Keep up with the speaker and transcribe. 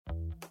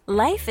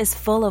Life is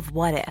full of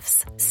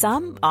what-ifs.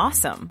 Some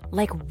awesome,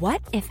 like what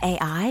if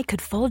AI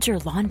could fold your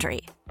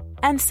laundry?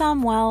 And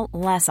some, well,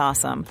 less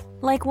awesome,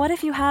 like what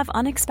if you have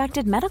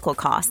unexpected medical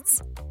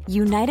costs?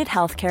 United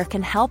Healthcare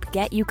can help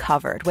get you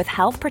covered with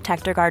Health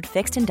Protector Guard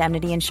fixed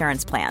indemnity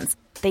insurance plans.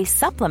 They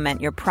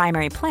supplement your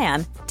primary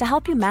plan to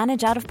help you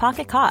manage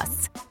out-of-pocket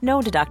costs.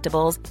 No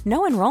deductibles,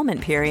 no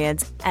enrollment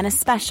periods, and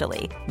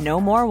especially no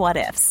more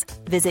what-ifs.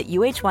 Visit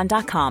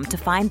uh1.com to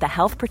find the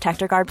Health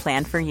Protector Guard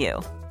plan for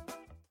you.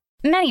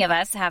 Many of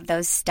us have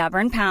those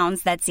stubborn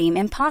pounds that seem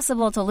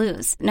impossible to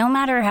lose, no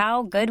matter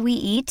how good we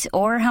eat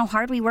or how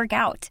hard we work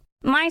out.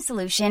 My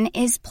solution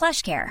is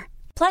PlushCare.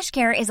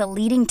 PlushCare is a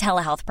leading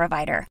telehealth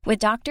provider with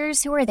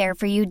doctors who are there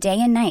for you day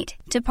and night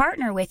to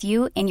partner with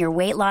you in your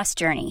weight loss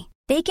journey.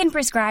 They can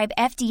prescribe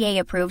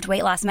FDA-approved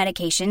weight loss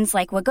medications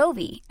like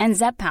Wegovy and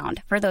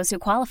Zepbound for those who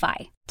qualify.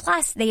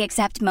 Plus, they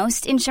accept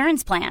most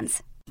insurance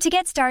plans. To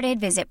get started,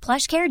 visit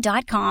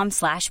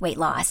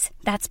plushcare.com/weightloss.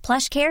 That's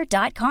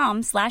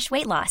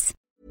plushcare.com/weightloss.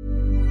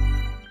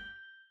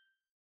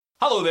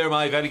 Hello there,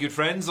 my very good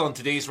friends. On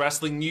today's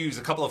wrestling news,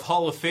 a couple of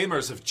Hall of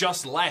Famers have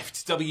just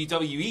left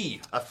WWE.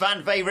 A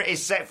fan favourite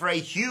is set for a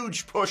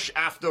huge push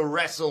after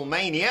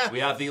WrestleMania. We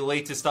have the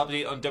latest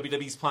update on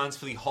WWE's plans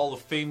for the Hall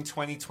of Fame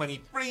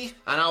 2023.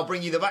 And I'll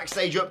bring you the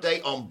backstage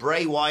update on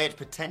Bray Wyatt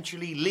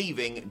potentially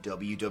leaving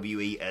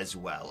WWE as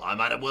well.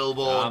 I'm Adam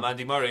Wilborn. I'm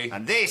Andy Murray.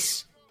 And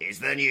this is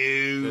the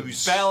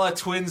news. The Bella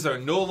Twins are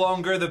no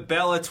longer the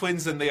Bella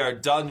Twins and they are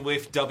done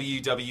with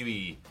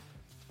WWE.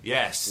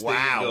 Yes, wow.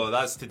 There you go.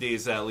 That's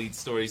today's lead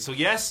story. So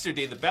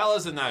yesterday, the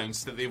Bellas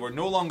announced that they were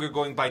no longer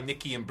going by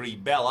Nikki and Brie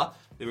Bella.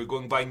 They were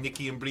going by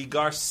Nikki and Brie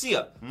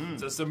Garcia. So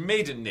that's their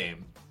maiden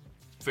name.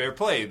 Fair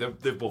play. They're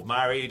both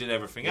married and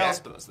everything else,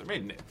 but that's their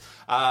maiden name.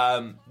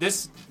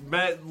 This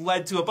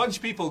led to a bunch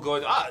of people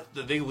going, are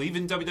they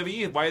leaving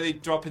WWE? Why are they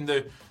dropping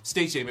the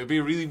stage name? It would be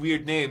a really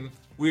weird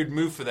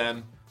move for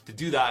them to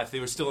do that if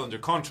they were still under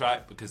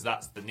contract, because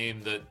that's the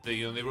name that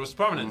they rose to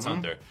prominence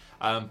under.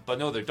 But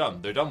no, they're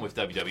done. They're done with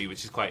WWE,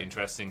 which is quite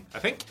interesting, I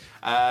think.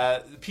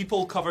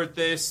 People covered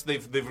this.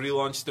 They've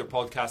relaunched their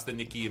podcast, the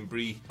Nikki and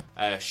Brie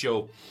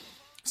Show,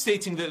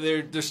 stating that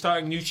they're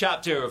starting a new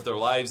chapter of their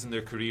lives and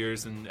their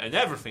careers and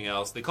everything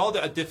else. They called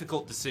it a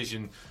difficult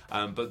decision,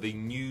 but they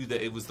knew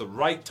that it was the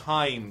right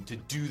time to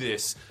do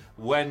this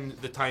when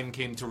the time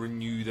came to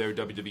renew their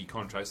WWE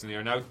contracts, and they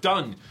are now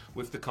done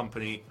with the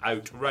company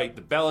outright.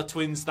 The Bella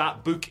Twins,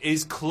 that book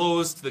is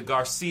closed. The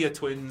Garcia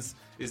Twins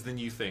is the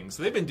new thing.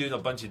 So they've been doing a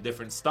bunch of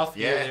different stuff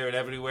here, there, and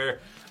everywhere.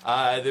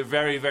 They're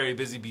very, very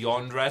busy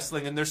beyond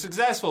wrestling, and they're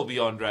successful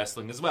beyond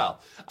wrestling as well.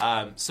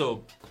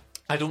 So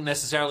I don't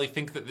necessarily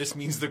think that this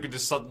means they're going to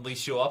suddenly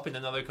show up in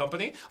another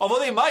company. Although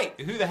they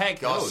might. Who the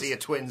heck knows? Garcia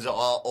Twins are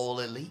all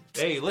elite.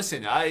 Hey,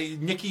 listen,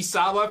 Nikki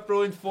Sawa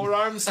throwing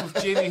forearms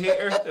with Jamie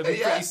Hayter. It'd be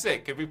pretty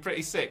sick. It'd be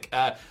pretty sick.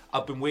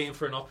 I've been waiting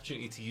for an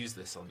opportunity to use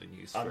this on the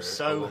news. I'm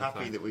so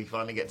happy that we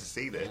finally get to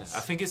see this. I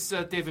think it's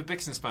David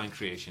Bixenspan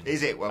creation.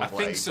 Is it? Well I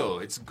played. think so.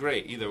 It's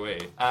great either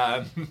way.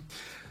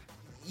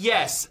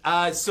 Yes,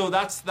 so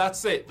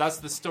that's it. That's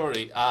the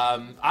story.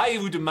 I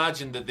would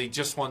imagine that they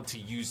just want to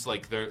use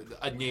like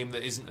a name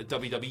that isn't a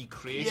WWE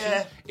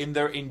creation in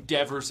their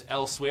endeavors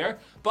elsewhere.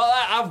 But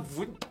I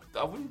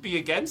wouldn't be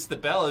against the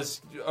Bellas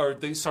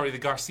the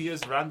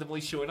Garcias randomly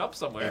showing up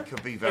somewhere. It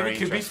could be very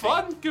interesting. It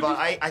could be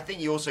fun. I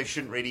think you also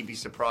shouldn't really be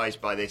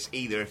surprised by this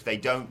either if they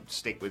don't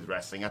stick with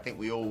wrestling. I think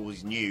we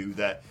always knew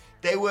that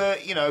they were,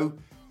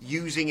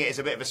 using it as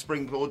a bit of a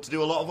springboard to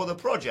do a lot of other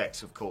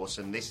projects, of course,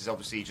 and this is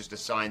obviously just a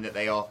sign that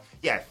they are,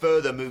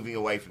 further moving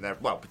away from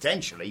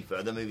potentially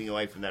further moving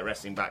away from their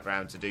wrestling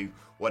background to do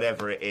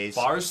whatever it is.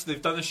 Bars,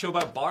 they've done a show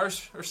about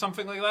bars or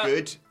something like that.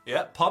 Good.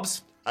 Yeah,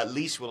 pubs. At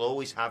least we'll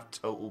always have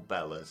Total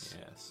Bellas.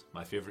 Yes,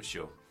 my favourite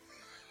show.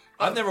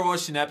 I've never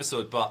watched an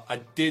episode, but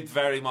I did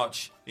very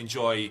much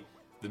enjoy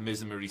the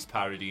Miz and Maurice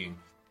parodying.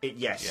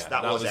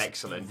 That was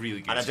excellent. Really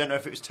good. And I don't know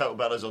if it was Total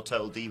Bellas or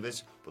Total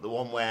Divas, but the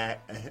one where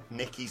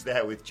Nikki's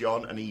there with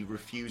John and he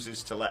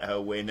refuses to let her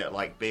win at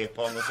like beer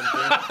pong or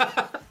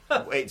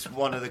something. It's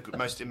one of the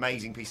most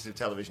amazing pieces of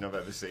television I've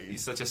ever seen.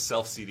 He's such a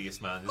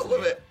self-serious man, isn't I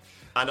love it.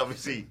 And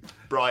obviously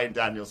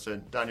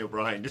Daniel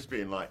Bryan, just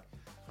being like,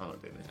 I'm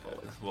not doing this.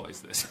 What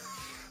is this?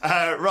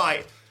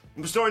 Right.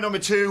 Story number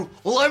 2,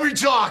 let me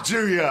talk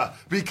to you,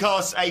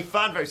 because a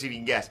fan favourite, see if you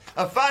can guess,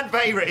 a fan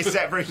favourite is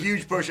set for a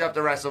huge push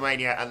after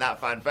WrestleMania, and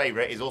that fan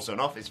favourite is also an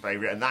office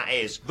favourite, and that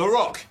is The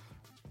Rock.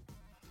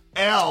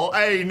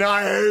 L.A.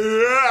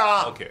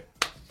 Knight. Okay.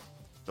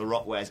 The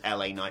Rock wears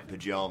LA Knight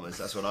pyjamas,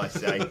 that's what I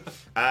say.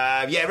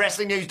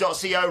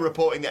 WrestlingNews.co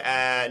reporting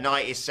that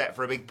Knight is set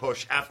for a big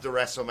push after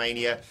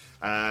WrestleMania.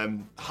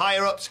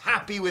 Higher-ups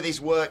happy with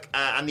his work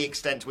and the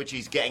extent to which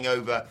he's getting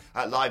over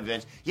at live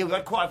events. Yeah, we've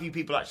had quite a few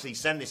people actually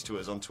send this to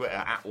us on Twitter,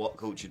 at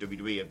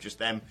WhatCultureWWE, of just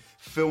them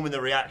filming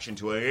the reaction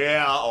to it.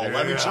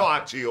 Let me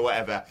talk to you, or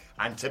whatever.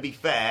 And to be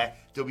fair,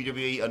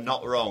 WWE are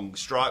not wrong.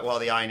 Strike while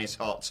the iron is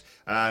hot.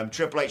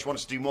 Triple H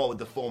wants to do more with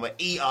the former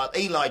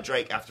Eli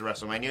Drake after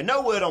WrestleMania.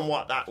 No word on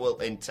what that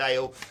will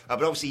entail.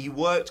 But obviously he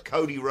worked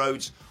Cody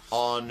Rhodes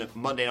on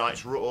Monday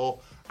Night's Raw.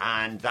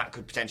 and that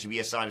could potentially be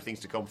a sign of things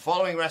to come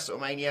following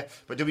WrestleMania.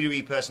 But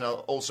WWE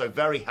personnel also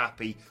very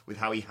happy with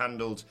how he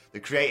handled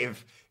the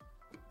creative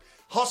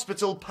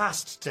hospital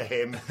passed to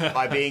him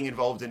by being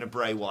involved in a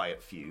Bray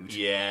Wyatt feud.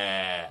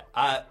 Yeah.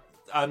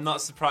 I'm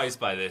not surprised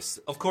by this.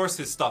 Of course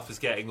his stuff is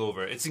getting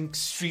over. It's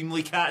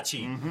extremely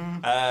catchy.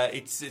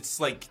 It's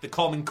like the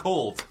common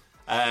cold.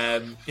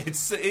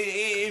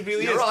 It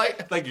really You're is.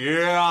 right. Like,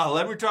 yeah,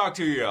 let me talk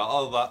to you.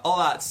 All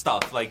that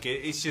stuff. Like,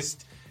 it's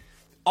just...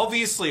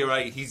 Obviously,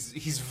 right,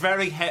 he's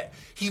very...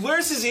 he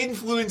wears his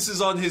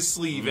influences on his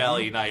sleeve,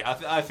 LA Knight.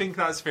 I think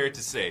that's fair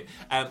to say.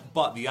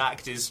 But the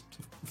act is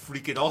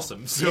freaking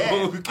awesome, so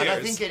who cares? And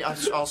I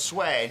think, I'll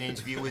swear, in an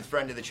interview with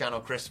friend of the channel,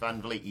 Chris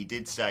Van Vliet, he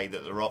did say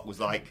that The Rock was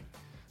like,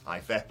 "Hi,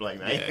 fair play,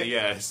 mate."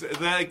 Yes.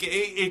 Like,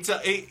 it's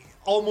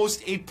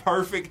almost a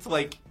perfect,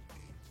 like,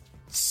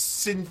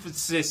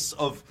 synthesis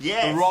of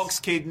The Rock's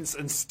cadence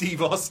and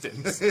Steve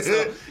Austin's.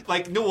 So,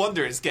 like, no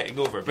wonder it's getting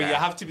over. But you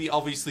have to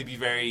obviously be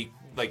very,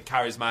 like,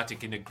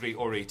 charismatic and a great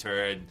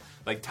orator and,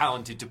 like,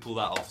 talented to pull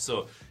that off.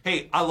 So,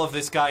 hey, I love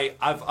this guy.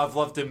 I've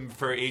loved him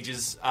for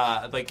ages.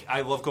 Like,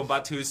 I love going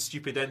back to his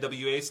stupid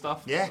NWA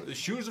stuff. Yeah. The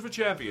shoes of a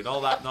champion,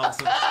 all that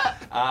nonsense.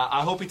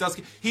 I hope he does.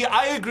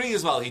 I agree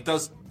as well. He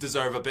does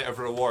deserve a bit of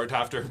a reward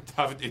after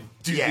having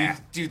to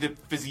do the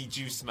fizzy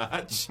juice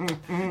match.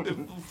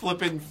 The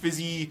flipping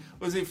fizzy,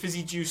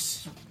 fizzy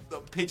juice,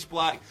 pitch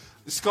black.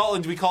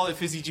 Scotland, we call it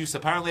fizzy juice.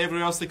 Apparently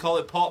everywhere else they call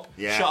it pop.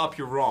 Yeah. Shut up,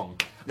 you're wrong.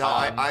 No,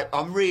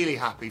 I'm really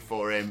happy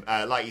for him.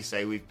 Like you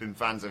say, we've been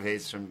fans of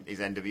his from his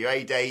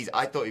NWA days.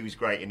 I thought he was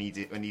great,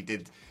 and when he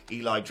did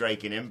Eli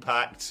Drake in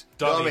Impact.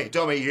 Dummy,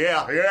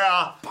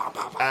 yeah.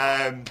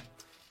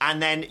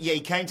 And then, he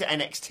came to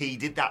NXT,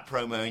 did that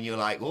promo, and you're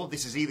like, oh,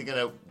 this is either going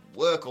to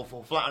work or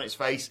fall flat on its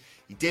face.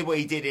 He did what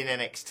he did in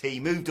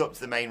NXT, moved up to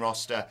the main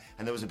roster,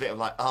 and there was a bit of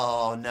like,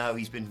 oh no,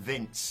 he's been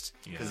vinced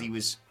because he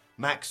was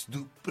Max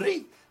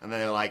Dupree. And then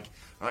they're like,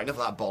 all right, enough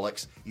of that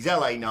bollocks. He's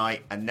LA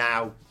Knight, and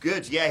now,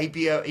 good. Yeah, he'd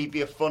be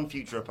a fun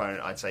future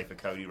opponent, I'd say, for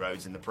Cody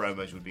Rhodes, and the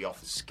promos would be off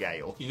the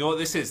scale. You know what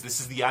this is? This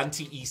is the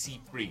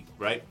anti-EC3,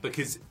 right?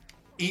 Because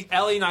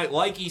LA Knight,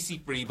 like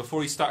EC3,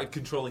 before he started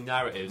controlling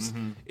narratives,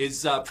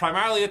 is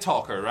primarily a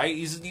talker, right?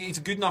 He's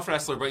a good enough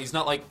wrestler, but he's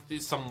not like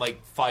some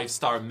like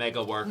 5-star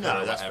mega worker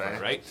or that's whatever,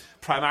 fair. right?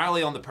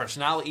 Primarily on the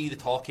personality, the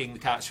talking, the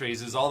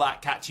catchphrases, all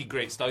that catchy,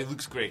 great stuff. He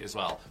looks great as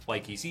well,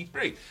 like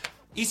EC3.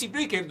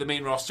 EC3 came to the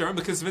main roster, and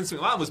because Vince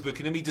McMahon was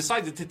booking him, he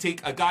decided to take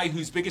a guy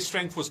whose biggest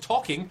strength was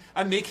talking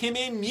and make him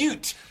a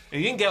mute. And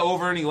he didn't get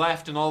over, and he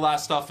left, and all that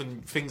stuff,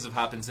 and things have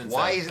happened since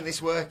Why then. isn't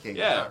this working?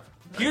 Yeah.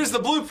 Here's the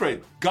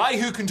blueprint. Guy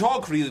who can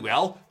talk really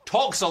well,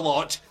 talks a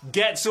lot,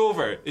 gets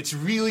over. It's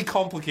really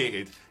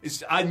complicated.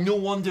 No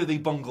wonder they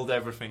bungled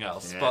everything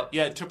else. Yeah. But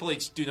yeah, Triple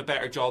H doing a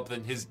better job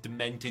than his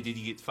demented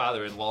idiot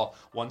father-in-law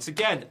once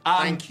again.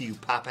 Thank you,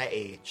 Papa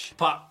H.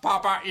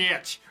 Papa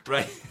H.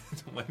 Right.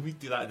 Why do we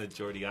do that in a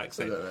Geordie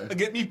accent? I don't know. And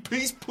get me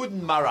peace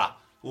pudding, Mara.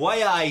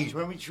 Why I?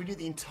 Should we do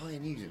the entire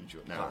news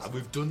now?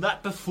 We've done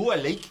that before,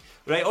 like.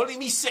 Right, on to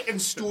me second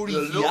story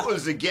The here.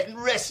 locals are getting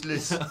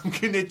restless. I'm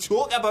going to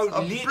talk about A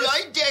latest...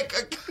 blind deck,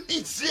 I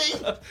can't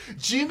see.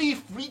 Jimmy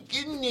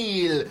freaking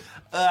Neal.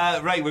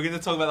 Right, we're going to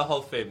talk about the Hall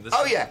of Fame.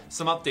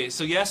 Some updates.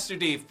 So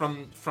yesterday,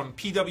 from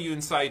PW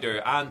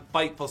Insider and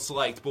Fightful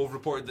Select, both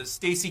reported that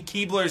Stacy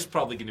Keibler is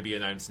probably going to be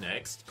announced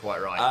next.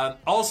 Quite right.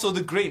 Also,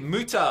 the Great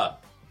Muta,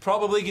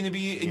 probably going to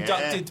be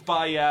inducted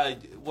by,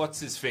 what's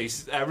his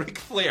face? Ric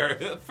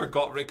Flair.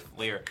 Forgot Ric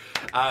Flair.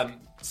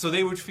 So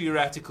they would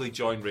theoretically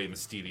join Rey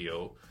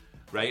Mysterio,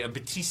 right? And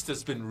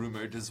Batista's been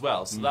rumoured as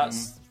well. So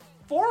that's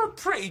 4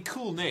 pretty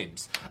cool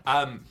names.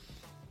 I'd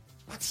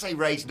say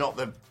Ray's not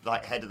the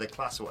head of the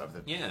class or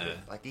whatever. Yeah.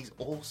 Like, he's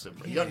awesome.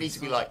 Yeah, you don't need to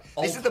be like,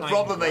 all this is the time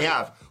problem they great.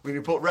 have. When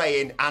you put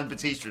Ray in and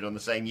Batista in on the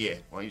same year.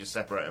 Why don't you just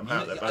separate them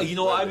out? They're both You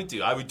know what I would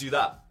do? I would do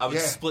that. I would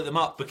Yeah. split them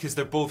up because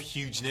they're both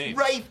huge names.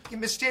 Ray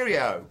and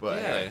Mysterio. But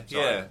anyway,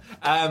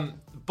 sorry.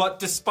 But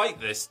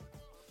despite this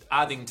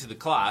adding to the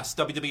class,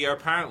 WWE are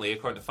apparently,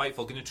 according to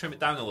Fightful, going to trim it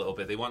down a little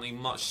bit. They want a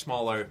much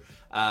smaller...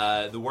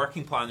 the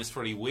working plan is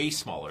for a way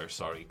smaller,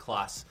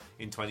 class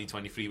in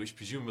 2023, which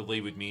presumably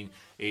would mean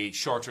a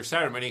shorter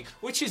ceremony,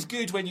 which is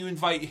good when you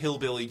invite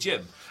Hillbilly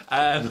Jim.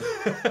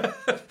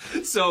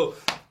 So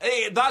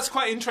that's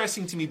quite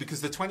interesting to me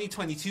because the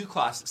 2022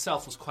 class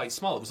itself was quite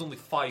small. It was only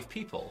 5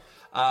 people.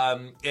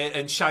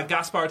 And Shad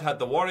Gaspard had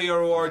the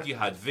Warrior Award. You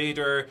had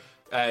Vader,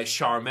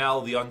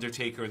 Sharmell, The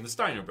Undertaker, and the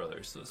Steiner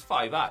Brothers. So it's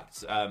 5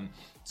 acts.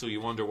 So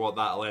you wonder what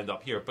that'll end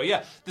up here. But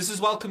yeah, this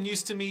is welcome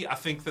news to me. I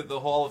think that the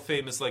Hall of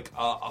Fame is like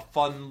a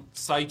fun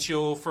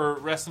sideshow for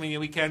WrestleMania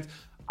weekend.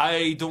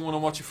 I don't want to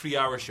watch a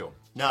 3-hour show.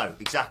 No,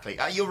 exactly.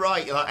 You're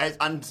right.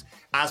 And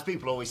as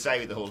people always say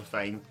with the Hall of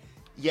Fame,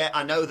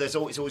 I know it's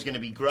always going to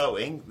be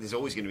growing. There's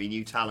always going to be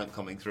new talent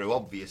coming through,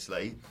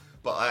 obviously.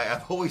 But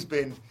I've always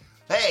been...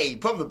 Hey,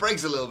 pump the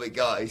brakes a little bit,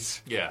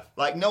 guys. Yeah.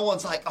 Like, no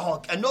one's like, oh,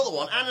 another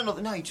one and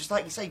another. No, just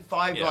like you say,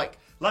 5. Yeah. Like,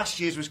 last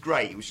year's was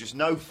great. It was just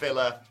no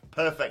filler,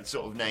 perfect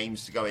sort of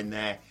names to go in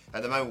there.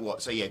 At the moment,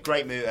 what? So, yeah,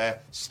 Great Muta,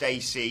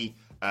 Stacey,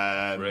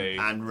 Ray.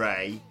 and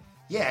Ray.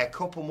 Yeah, a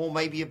couple more,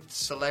 maybe a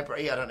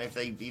celebrity. I don't know if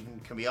they even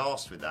can be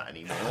asked with that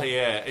anymore.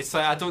 Yeah, it's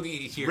like I don't need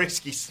to hear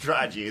risky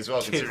strategy as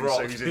well, Kid considering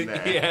Rock. who's in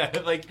there.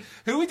 Yeah, like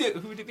who would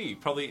it be?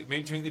 Probably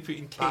maybe during they put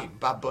in Kane.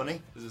 Bad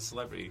Bunny. As a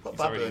celebrity. Put He's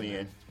Bad already Bunny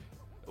in.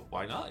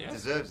 Why not? Yeah,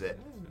 Deserves it.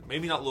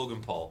 Maybe not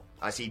Logan Paul.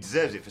 I see he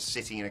deserves it for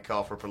sitting in a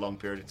car for a prolonged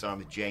period of time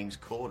with James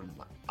Corden,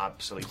 like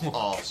absolute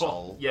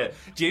arsehole. Yeah,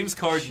 James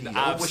Corden. Jeez,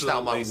 I wish that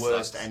were my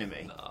worst sucks.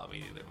 enemy. No,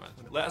 me neither, man.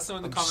 Let us know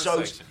in the comments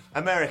section.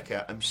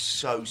 America, I'm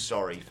so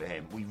sorry for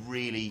him. We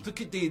really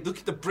look at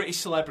the British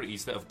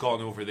celebrities that have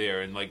gone over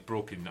there and like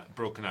broken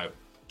out.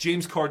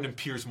 James Corden and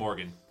Piers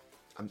Morgan.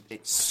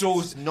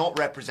 It's not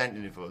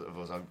representative of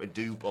us. I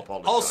do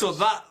apologise. Also,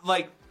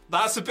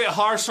 that's a bit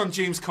harsh on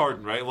James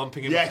Corden, right?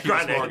 Lumping him with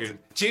Piers Morgan.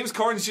 James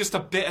Corden's just a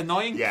bit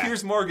annoying. Yeah.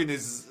 Piers Morgan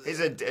is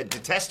a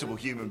detestable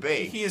human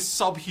being. He is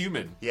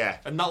subhuman. Yeah.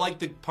 And not like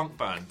the punk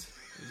band.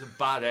 He's a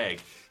bad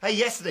egg. Hey,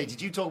 yesterday,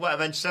 did you talk about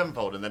Avenged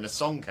Sevenfold and then a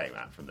song came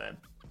out from them?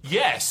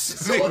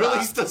 Yes! They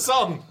released a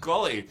song.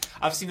 Quality.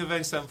 I've seen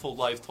Avenged Sevenfold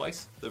live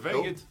twice. They're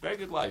very good. Very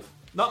good live.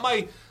 Not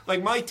my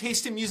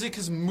taste in music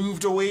has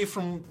moved away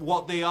from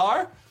what they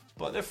are,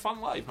 but they're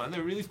fun live, man.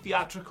 They're really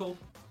theatrical.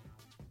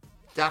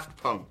 Daft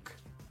Punk.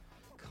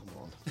 Come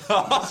on.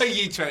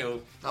 You try to...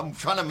 I'm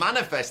trying to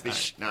manifest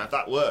this now, if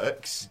that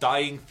works.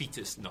 Dying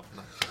Fetus. No.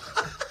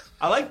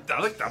 I like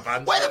that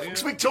band. Where the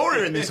fuck's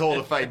Victoria in this Hall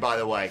of Fame, by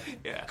the way?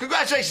 Yeah.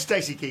 Congratulations,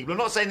 Stacey Keebler. I'm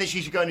not saying that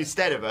she should go in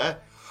instead of her.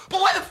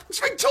 But where the fuck's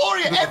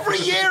Victoria? Every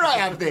year I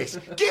have this.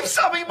 Give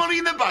Sammy Money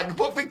in the Bank and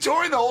put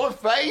Victoria in the Hall of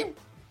Fame.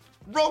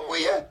 Wrong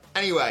with you?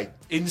 Anyway.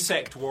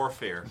 Insect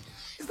Warfare.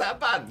 Is that a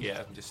band?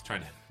 Yeah, I'm just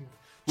trying to...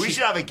 We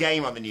should have a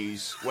game on the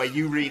news where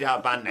you read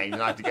out band names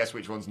and I have to guess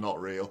which one's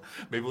not real.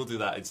 Maybe we'll do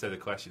that instead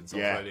of questions on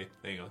Friday.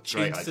 There you go.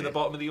 Great Chains to the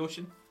bottom of the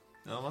ocean.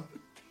 Another one.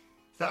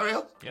 Is that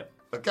real? Yep.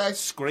 Okay.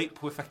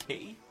 Scrape with a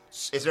K.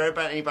 Is there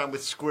any band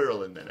with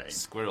squirrel in their name?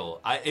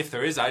 Squirrel. If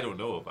there is, I don't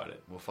know about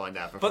it. We'll find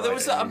out. But there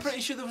was. I'm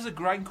pretty sure there was a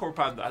grindcore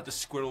band that had a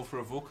squirrel for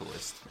a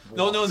vocalist. What?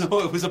 No.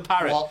 It was a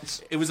parrot.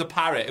 What? It was a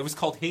parrot. It was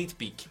called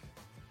Hatebeak.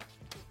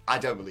 I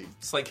don't believe.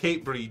 It's like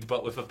Hatebreed,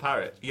 but with a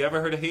parrot. You ever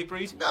heard of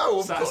Hatebreed?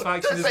 No.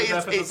 Satisfaction is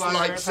it's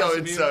like so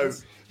and so.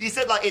 You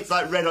said like it's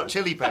like Red Hot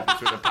Chili Peppers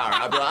with a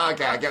parrot. I'd be like,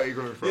 okay, I get where you're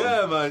coming from.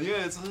 Yeah, man.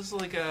 Yeah,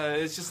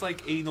 it's just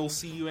like anal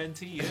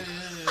cunt. Yeah.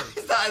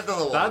 Is that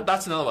another one?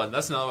 That's another one.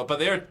 That's another one. But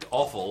they're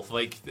awful.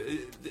 Like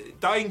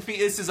Dying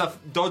Fetus is a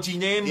dodgy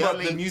name,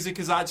 the music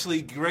is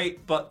actually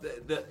great. But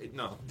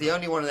no. The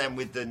only one of them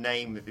with the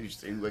name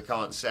who we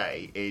can't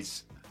say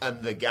is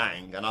the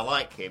Gang, and I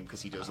like him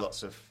because he does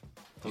lots of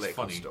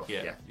political stuff.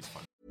 Yeah, he's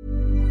funny.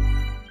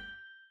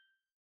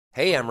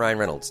 Hey, I'm Ryan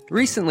Reynolds.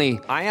 Recently,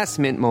 I asked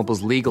Mint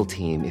Mobile's legal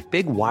team if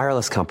big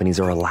wireless companies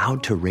are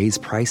allowed to raise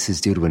prices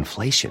due to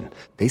inflation.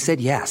 They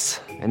said yes.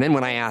 And then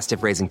when I asked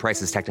if raising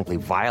prices technically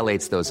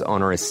violates those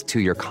onerous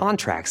 2-year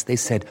contracts, they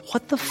said,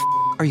 "What the f***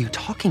 are you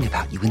talking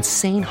about, you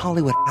insane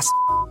Hollywood ass?"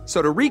 So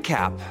to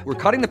recap, we're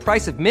cutting the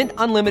price of Mint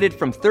Unlimited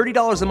from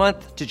 $30 a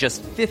month to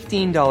just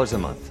 $15 a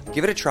month.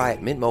 Give it a try at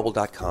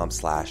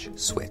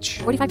mintmobile.com/switch.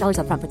 $45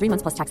 up front for 3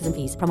 months plus taxes and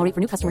fees. Promo rate for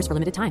new customers for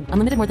limited time.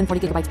 Unlimited more than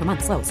 40 gigabytes per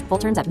month. Slows full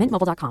terms at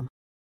mintmobile.com.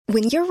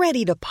 When you're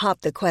ready to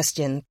pop the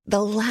question,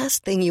 the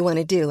last thing you want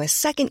to do is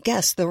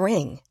second-guess the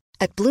ring.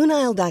 At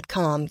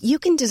BlueNile.com, you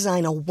can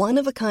design a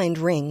one-of-a-kind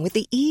ring with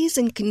the ease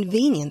and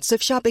convenience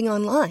of shopping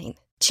online.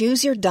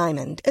 Choose your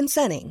diamond and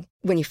setting.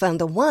 When you find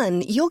the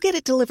one, you'll get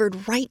it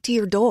delivered right to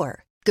your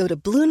door. Go to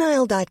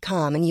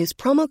BlueNile.com and use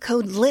promo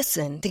code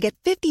LISTEN to get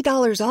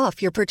 $50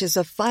 off your purchase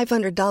of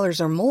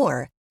 $500 or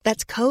more.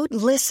 That's code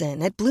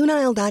LISTEN at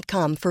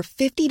BlueNile.com for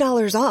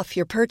 $50 off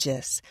your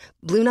purchase.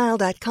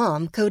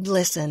 BlueNile.com, code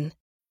LISTEN.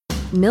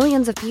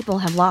 Millions of people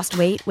have lost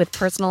weight with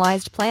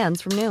personalized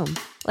plans from Noom.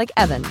 Like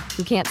Evan,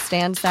 who can't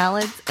stand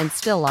salads and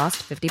still lost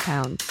 50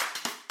 pounds.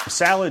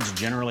 Salads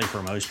generally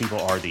for most people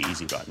are the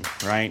easy button,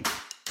 right?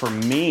 For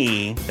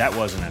me, that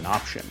wasn't an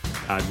option.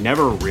 I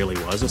never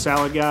really was a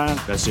salad guy.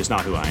 That's just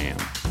not who I am.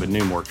 But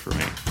Noom worked for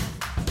me.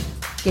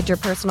 Get your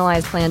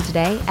personalized plan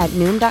today at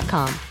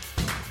Noom.com.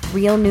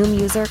 Real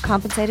Noom user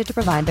compensated to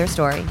provide their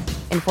story.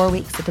 In 4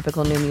 weeks, the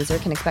typical Noom user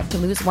can expect to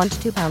lose 1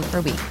 to 2 pounds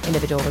per week.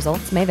 Individual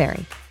results may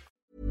vary.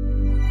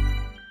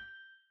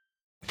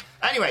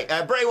 Anyway,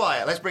 Bray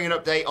Wyatt, let's bring an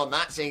update on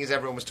that, seeing as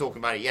everyone was talking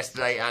about it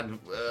yesterday and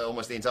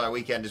almost the entire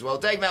weekend as well.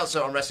 Dave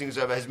Meltzer on Wrestling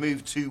Observer has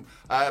moved to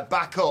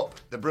back up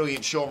the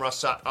brilliant Sean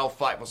Ross Sapp, Al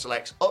Fightful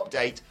Selects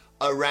update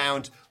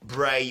around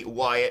Bray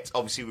Wyatt.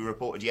 Obviously, we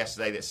reported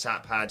yesterday that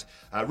Sapp had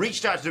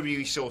reached out to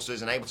WWE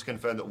sources and able to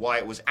confirm that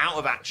Wyatt was out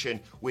of action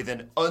with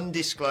an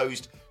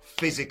undisclosed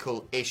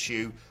physical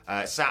issue.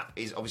 Sapp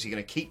is obviously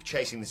going to keep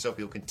chasing this up.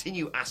 He'll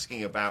continue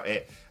asking about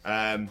it.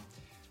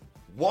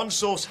 One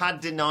source had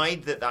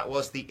denied that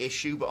was the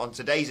issue, but on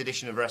today's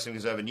edition of Wrestling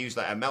Observer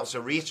newsletter, Meltzer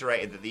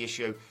reiterated that the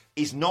issue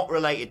is not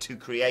related to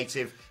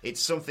creative.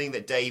 It's something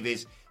that Dave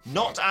is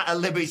not at a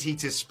liberty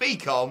to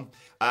speak on,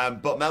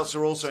 but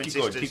Meltzer also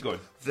insisted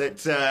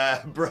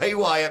that Bray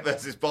Wyatt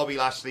versus Bobby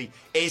Lashley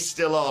is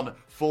still on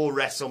for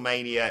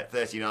WrestleMania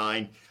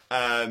 39.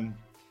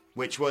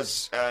 which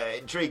was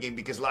intriguing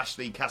because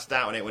Lashley cast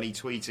doubt on it when he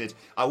tweeted,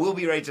 "I will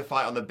be ready to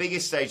fight on the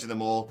biggest stage of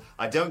them all.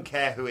 I don't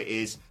care who it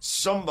is.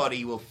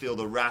 Somebody will feel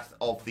the wrath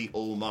of the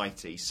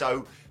Almighty."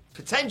 So,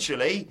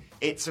 potentially,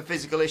 it's a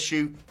physical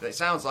issue that it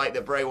sounds like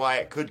that Bray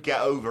Wyatt could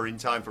get over in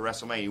time for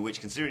WrestleMania, which,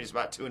 considering it's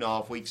about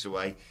 2.5 weeks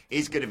away,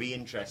 is going to be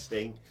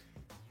interesting.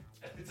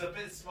 It's a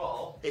bit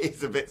small.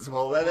 It's a bit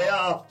small. There they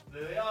are.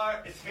 There they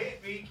are. It's Hate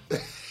Week.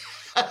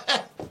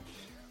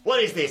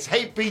 What is this?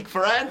 Hate Peak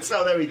for ants?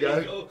 Oh, there we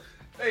go.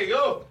 There you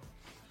go.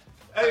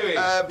 Anyway.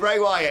 Bray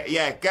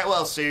Wyatt, get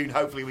well soon.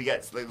 Hopefully we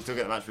still get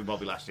the match with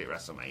Bobby Lashley at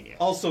WrestleMania.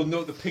 Also,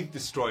 note the Pig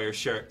Destroyer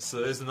shirt,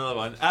 so there's another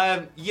one.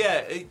 I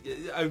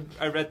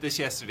read this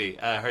yesterday,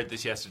 heard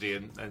this yesterday,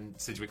 and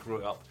Sidgwick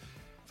wrote it up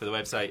for the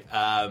website.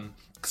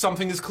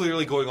 Something is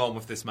clearly going on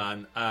with this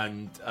man,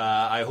 and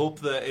I hope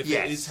that if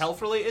it is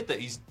health-related, that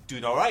he's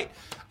doing all right.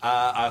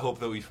 I hope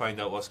that we find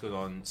out what's going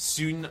on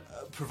soon,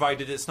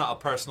 provided it's not a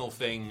personal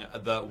thing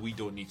that we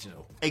don't need to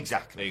know.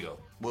 Exactly. There you go.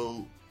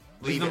 We'll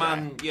leave the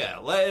man,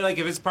 like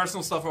if it's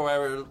personal stuff or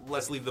whatever,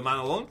 let's leave the man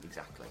alone.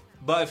 Exactly.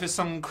 But if it's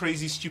some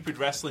crazy, stupid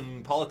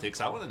wrestling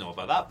politics, I want to know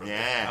about that, bro.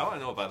 Yeah. I want to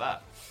know about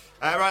that.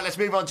 Right, let's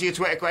move on to your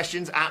Twitter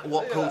questions at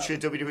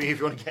WhatCultureWWE if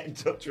you want to get in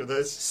touch with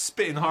us.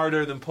 Spitting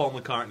harder than Paul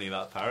McCartney,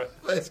 that parrot.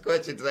 First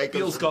question today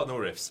comes Bill's from got no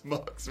riffs.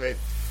 Mark Smith.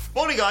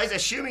 Morning, guys.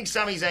 Assuming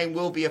Sami Zayn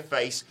will be a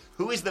face,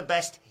 who is the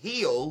best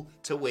heel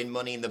to win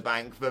Money in the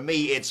Bank? For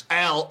me, it's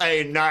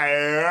L.A.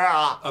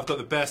 Knight. I've got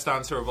the best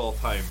answer of all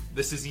time.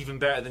 This is even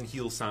better than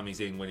heel Sami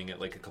Zayn winning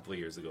it like a couple of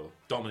years ago.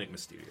 Dominic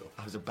Mysterio.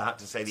 I was about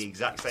to say the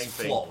exact same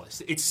thing.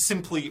 Flawless. It's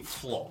simply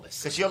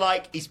flawless. Because you're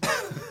like, he's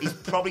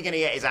probably going to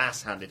get his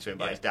ass handed to him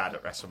by his dad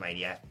at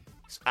WrestleMania.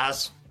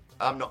 As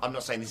I'm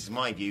not saying this is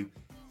my view.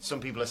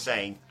 Some people are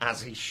saying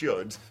as he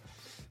should,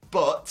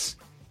 but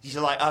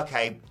you're like,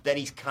 okay, then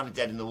he's kind of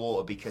dead in the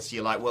water because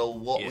you're like, well,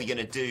 what are we going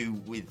to do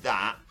with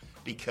that?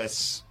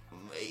 Because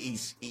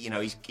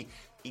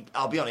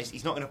I'll be honest,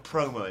 he's not going to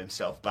promo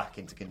himself back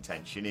into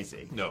contention, is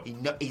he? No.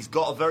 He's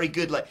got a very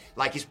good,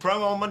 like his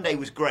promo on Monday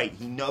was great.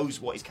 He knows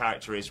what his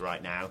character is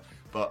right now.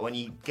 But when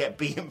you get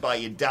beaten by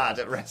your dad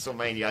at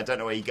WrestleMania, I don't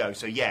know where you go.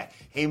 So yeah,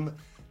 him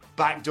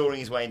backdooring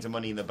his way into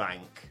Money in the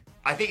Bank.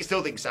 I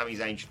still think Sami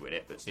Zayn should win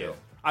it, but still. Yeah.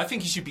 I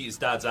think he should beat his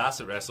dad's ass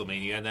at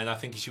WrestleMania, and then I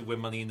think he should win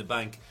Money in the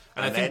Bank.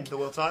 And I think the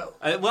world title?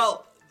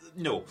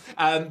 No.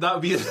 That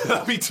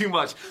would be too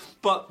much.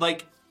 But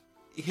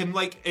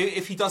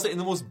if he does it in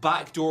the most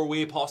backdoor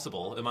way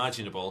possible,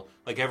 imaginable,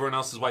 like everyone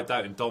else is wiped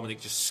out and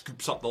Dominic just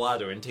scoops up the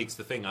ladder and takes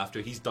the thing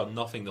after he's done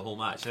nothing the whole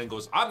match and then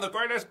goes, "I'm the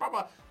greatest,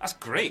 Bubba." That's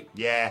great.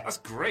 Yeah. That's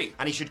great.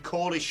 And he should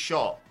call his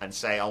shot and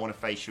say, "I want to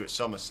face you at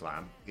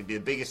SummerSlam." It'd be the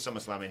biggest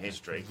SummerSlam in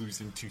history.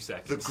 Lose in 2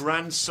 seconds. The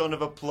grandson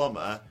of a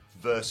plumber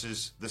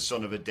versus the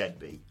son of a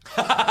deadbeat.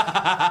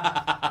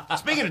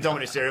 Speaking of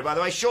Dominic Mysterio, by the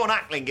way, Sean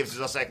Ackling gives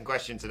us our second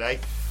question today.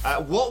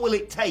 What will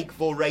it take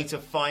for Ray to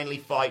finally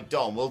fight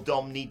Dom? Will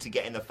Dom need to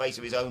get in the face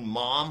of his own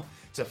mom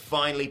to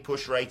finally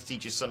push Ray to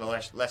teach his son a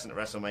lesson at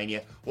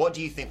WrestleMania? What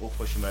do you think will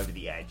push him over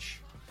the edge?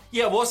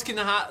 Yeah, what's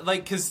gonna happen?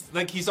 Because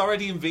he's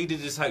already invaded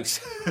his house,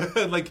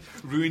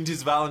 ruined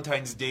his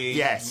Valentine's Day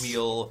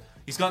meal.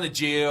 He's gone to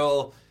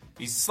jail.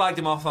 He's slagged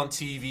him off on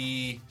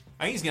TV.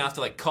 I think he's going to have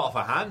to, cut off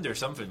a hand or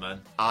something,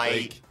 man.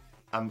 I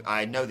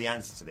know the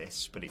answer to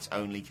this, but it's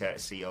only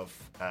courtesy of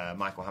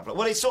Michael Hamflett.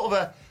 Well, it's sort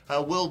of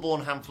a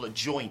Wilborn-Hamflett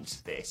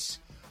joint, this,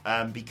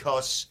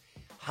 because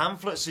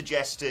Hamflett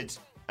suggested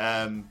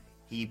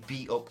he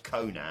beat up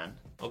Conan.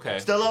 Okay.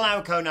 Still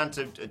allow Conan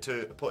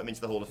to put him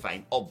into the Hall of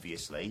Fame,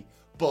 obviously,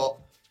 but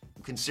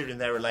considering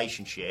their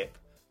relationship,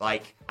 and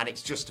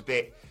it's just a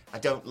bit,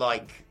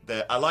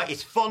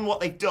 it's fun what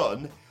they've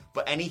done,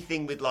 but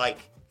anything with,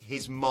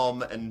 his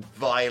mom and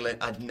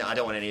violent. I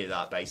don't want any of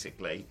that,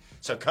 basically.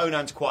 So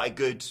Conan's quite a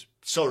good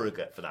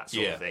surrogate for that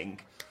sort of thing.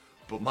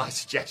 But my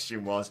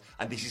suggestion was,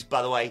 and this is,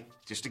 by the way,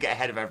 just to get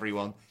ahead of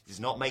everyone, this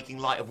is not making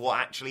light of what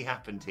actually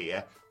happened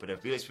here, but I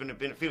feel it's been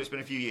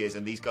a few years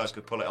and these guys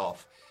could pull it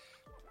off.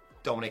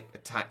 Dominic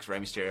attacks Rey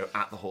Mysterio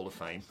at the Hall of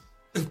Fame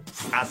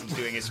as he's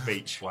doing his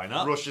speech. Why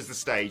not? Rushes the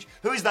stage.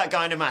 Who is that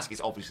guy in a mask?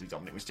 It's obviously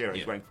Dominic Mysterio.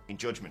 He's wearing in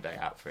Judgment Day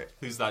outfit.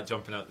 Who's that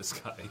jumping out the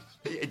sky?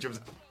 He jumps...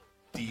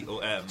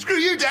 D-O-M. Screw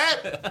you,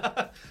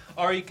 Dad!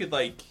 Or you could,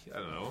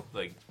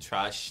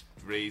 trash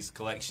Ray's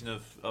collection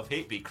of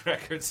Hate Beak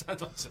records.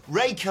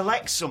 Ray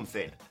collects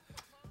something.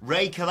 I'm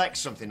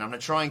going to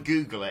try and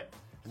Google it.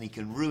 And he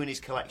can ruin his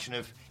collection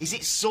of... Is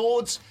it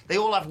swords? They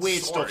all have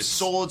weird stuff.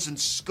 Swords and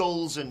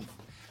skulls and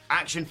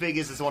action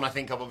figures is the one I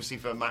think of, obviously,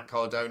 for Matt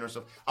Cardona and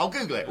stuff. I'll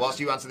Google it whilst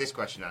you answer this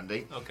question,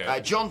 Andy.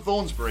 Okay. John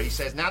Thornsbury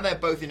says, now they're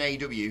both in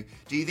AEW,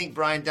 do you think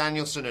Bryan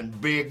Danielson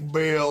and Big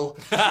Bill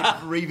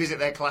should revisit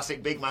their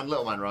classic big man,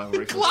 little man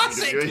rivalry?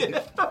 Classic!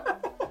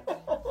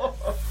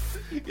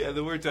 Yeah,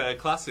 the word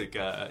classic,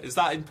 is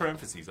that in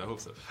parentheses? I hope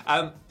so.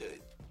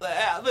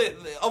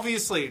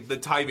 Obviously, the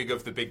timing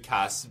of the big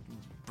cast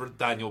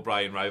Daniel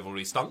Bryan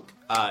rivalry stunk.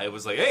 It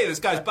was like, hey, this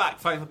guy's back,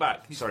 finally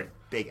back. Sorry,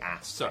 big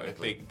ass. Sorry,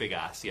 big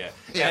ass, yeah.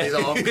 Yeah, his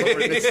arm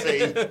covering the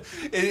sea.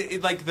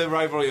 The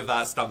rivalry of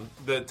that stunk,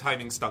 the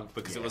timing stunk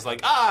because it was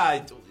like,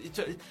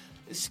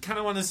 just kind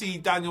of want to see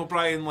Daniel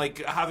Bryan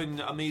like having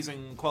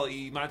amazing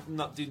quality,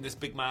 not doing this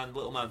big man,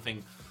 little man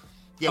thing.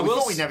 Yeah, we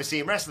thought we'd never see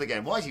him wrestle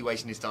again. Why is he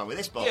wasting his time with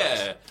this box?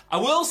 Yeah. I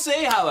will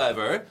say,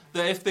 however,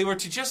 that if they were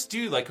to just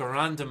do like a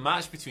random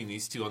match between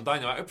these two on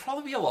Dynamite, it'd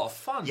probably be a lot of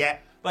fun. Yeah.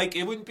 Like,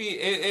 it wouldn't be...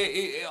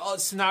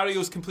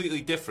 scenario's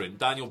completely different.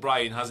 Daniel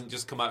Bryan hasn't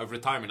just come out of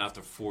retirement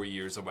after 4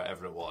 years or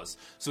whatever it was.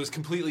 So it's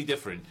completely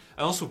different.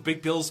 And also,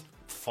 Big Bill's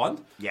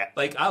fun. Yeah.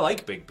 Like, I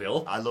like Big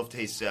Bill. I loved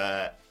his...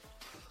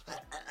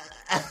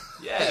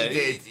 Yeah,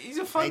 he's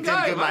a fun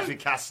guy. He did a good match with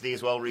Cassidy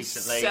as well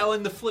recently. He's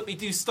selling the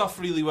flippy-do stuff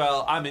really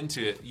well. I'm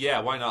into it.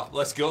 Yeah, why not?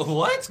 Let's go.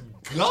 Let's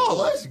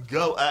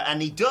go.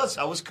 And he does.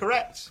 I was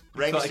correct.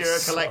 Rey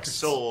Mysterio collects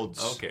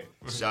swords. Okay.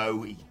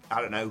 So, he,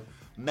 I don't know,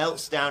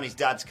 melts down his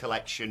dad's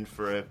collection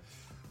for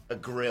a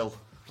grill.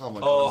 Oh my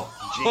God,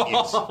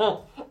 genius.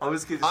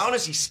 I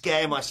honestly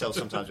scare myself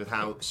sometimes with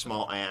how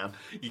smart I am.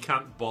 You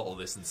can't bottle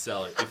this and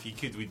sell it. If you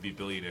could, we'd be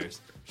billionaires.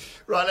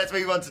 Right, let's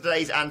move on to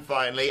today's and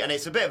finally, and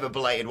it's a bit of a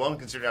belated one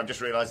considering I've just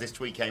realised this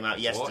tweet came out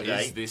yesterday.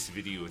 What is this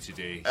video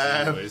today?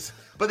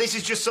 But this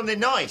is just something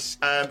nice.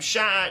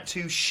 Shout out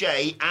to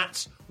Shay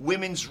at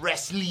Women's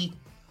Wrestling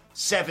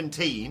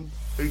 17,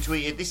 who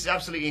tweeted, "This is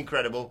absolutely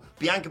incredible.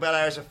 Bianca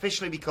Belair has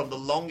officially become the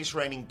longest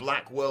reigning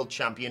black world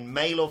champion,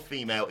 male or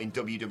female, in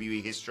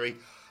WWE history."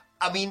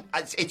 I mean,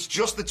 it's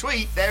just the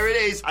tweet. There it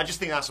is. I just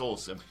think that's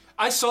awesome.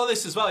 I saw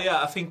this as well,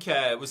 yeah. I think,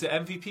 was it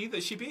MVP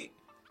that she beat?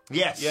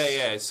 Yes.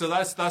 Yeah. So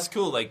that's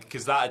cool, like,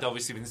 because that had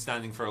obviously been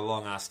standing for a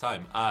long-ass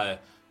time.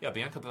 Yeah,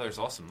 Bianca Belair's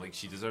awesome. Like,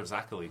 she deserves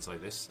accolades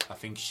like this. I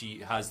think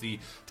she has the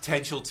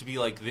potential to be,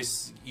 like,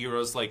 this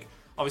era's, like...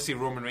 Obviously,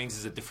 Roman Reigns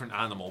is a different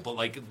animal, but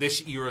like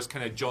this era's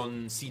kind of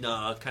John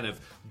Cena, kind of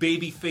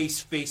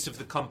face of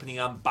the company,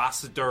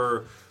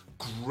 ambassador,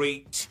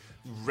 great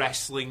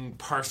wrestling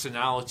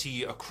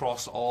personality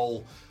across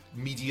all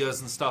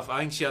medias and stuff. I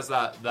think she has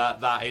that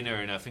in her,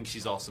 and I think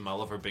she's awesome. I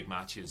love her big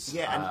matches.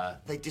 Yeah,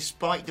 and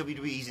despite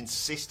WWE's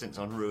insistence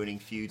on ruining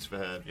feuds for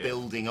her,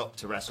 building up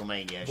to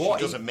WrestleMania,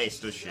 she doesn't miss,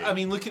 does she? I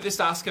mean, look at this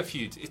Asuka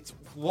feud.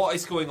 What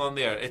is going on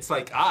there? It's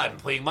like, I'm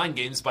playing mind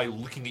games by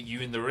looking at you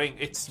in the ring.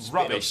 It's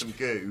rubbish. Some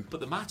goo.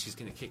 But the match is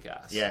going to kick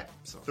ass. Yeah.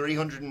 So.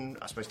 300,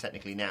 I suppose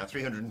technically now,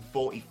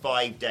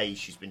 345 days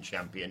she's been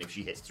champion. If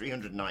she hits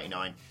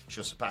 399,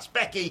 she'll surpass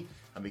Becky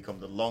and become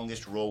the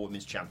longest Raw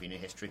Women's Champion in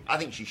history. I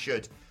think she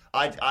should.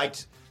 I'd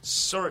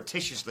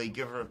surreptitiously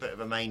give her a bit of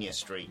a Mania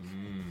streak.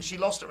 She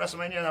lost at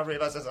WrestleMania, and I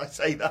realise as I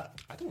say that.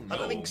 I don't know. I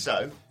don't think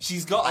so.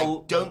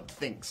 I don't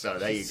think so.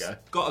 There you go.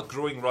 Got a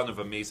growing run of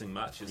amazing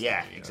matches.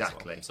 Yeah,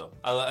 exactly. Well. So,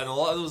 and a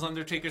lot of those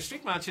Undertaker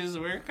streak matches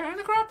were kind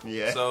of crap.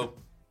 Yeah. So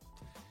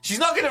she's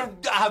not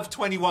going to have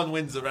 21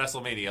 wins at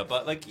WrestleMania,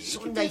 but like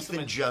saw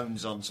Nathan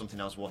Jones on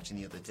something I was watching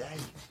the other day.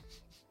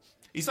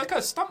 He's like a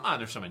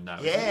stuntman or something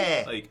now.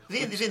 Yeah. Like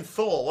he was in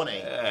Thor, wasn't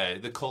he? Yeah,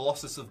 the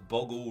Colossus of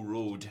Boggle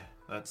Road.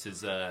 That's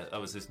his. That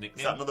was his nickname.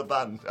 Is that another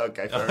band?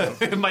 Okay, fair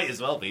enough. It might as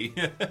well be.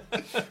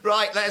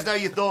 Right, let us know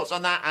your thoughts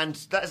on that, and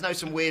let us know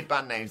some weird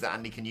band names that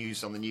Andy can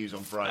use on the news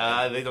on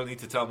Friday. They don't need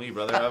to tell me,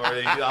 brother.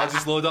 I'll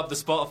just load up the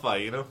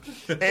Spotify, you know.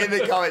 In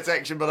the comment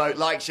section below,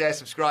 like, share,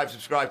 subscribe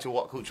to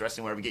What Culture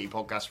Wrestling, wherever you get your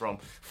podcasts from.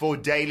 For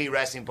daily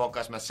wrestling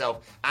podcasts,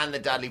 myself and the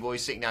Dudley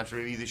Boys sitting down to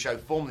review the show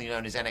formerly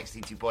known as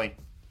NXT 2.0.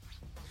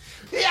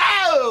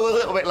 A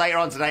little bit later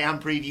on today,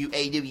 and preview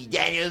AEW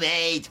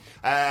Dynamite,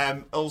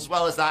 as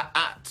well as that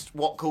at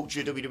What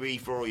Culture WWE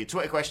for all your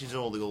Twitter questions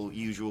and all the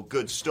usual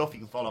good stuff.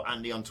 You can follow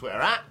Andy on Twitter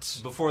at.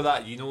 Before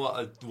that, you know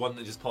what? One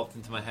that just popped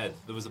into my head.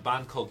 There was a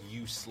band called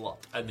You Slut,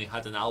 and they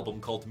had an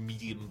album called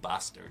Medium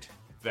Bastard.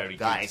 Very good.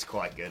 That is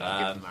quite good.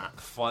 I'll give them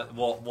that.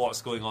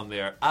 What's going on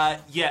there?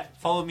 Yeah,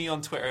 follow me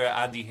on Twitter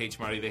at Andy H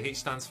Murray. The H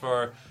stands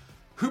for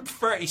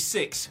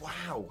Hoop36.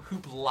 Wow.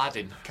 Hoop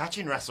Laden.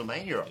 Catching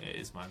WrestleMania up. It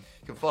is, man.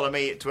 You can follow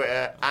me at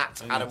Twitter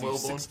at Adam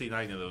Wilborn.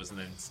 69 of those and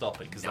then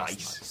stop it, because that's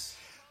nice.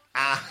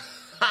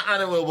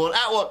 Adam Wilborn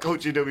at What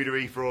Culture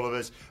WWE for all of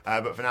us.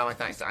 But for now, my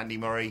thanks to Andy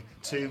Murray.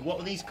 To, what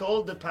were these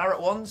called? The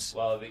parrot ones?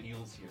 Well, the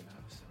eel's here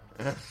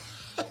now,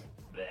 so.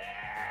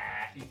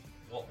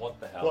 What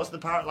the hell? What's the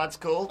parrot lads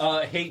called?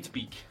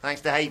 Hatebeak.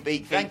 Thanks to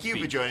Hatebeak. Thank you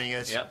for joining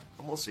us. Yep.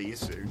 And we'll see you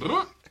soon.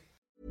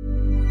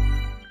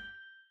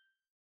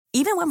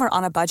 Even when we're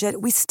on a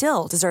budget, we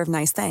still deserve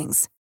nice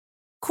things.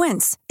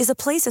 Quince is a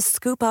place to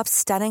scoop up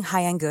stunning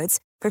high-end goods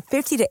for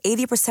 50 to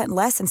 80%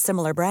 less than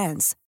similar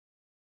brands.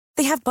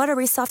 They have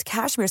buttery soft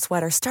cashmere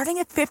sweaters starting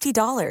at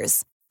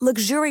 $50,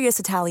 luxurious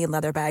Italian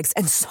leather bags,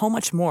 and so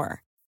much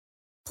more.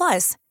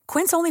 Plus,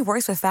 Quince only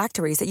works with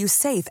factories that use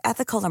safe,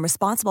 ethical, and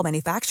responsible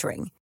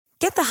manufacturing.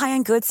 Get the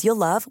high-end goods you'll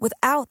love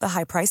without the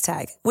high price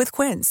tag with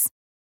Quince.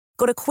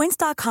 Go to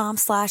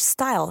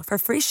quince.com/style for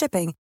free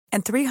shipping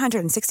and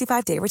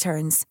 365-day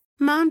returns.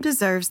 Mom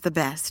deserves the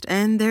best,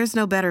 and there's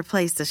no better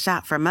place to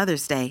shop for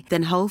Mother's Day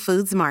than Whole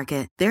Foods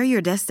Market. They're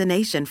your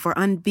destination for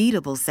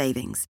unbeatable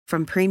savings,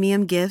 from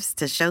premium gifts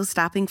to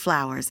show-stopping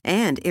flowers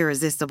and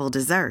irresistible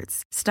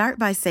desserts. Start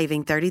by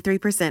saving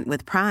 33%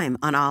 with Prime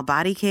on all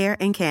body care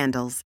and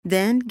candles.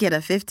 Then get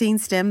a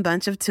 15-stem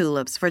bunch of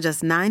tulips for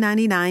just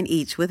 $9.99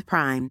 each with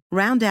Prime.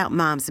 Round out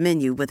Mom's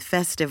menu with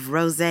festive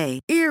rosé,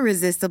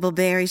 irresistible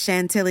berry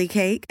chantilly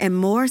cake, and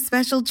more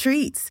special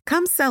treats.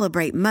 Come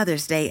celebrate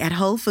Mother's Day at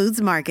Whole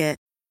Foods Market.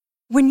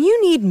 When you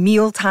need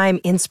mealtime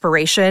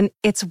inspiration,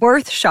 it's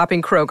worth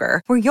shopping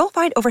Kroger, where you'll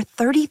find over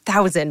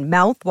 30,000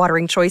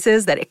 mouth-watering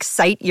choices that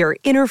excite your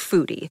inner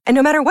foodie. And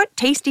no matter what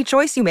tasty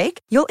choice you make,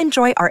 you'll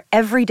enjoy our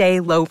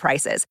everyday low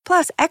prices,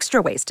 plus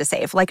extra ways to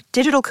save, like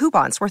digital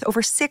coupons worth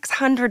over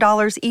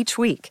 $600 each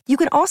week. You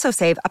can also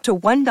save up to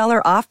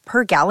 $1 off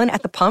per gallon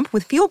at the pump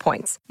with fuel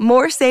points.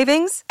 More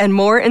savings and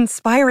more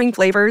inspiring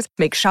flavors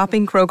make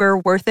shopping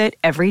Kroger worth it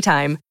every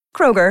time.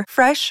 Kroger,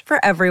 fresh for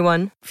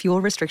everyone.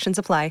 Fuel restrictions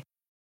apply.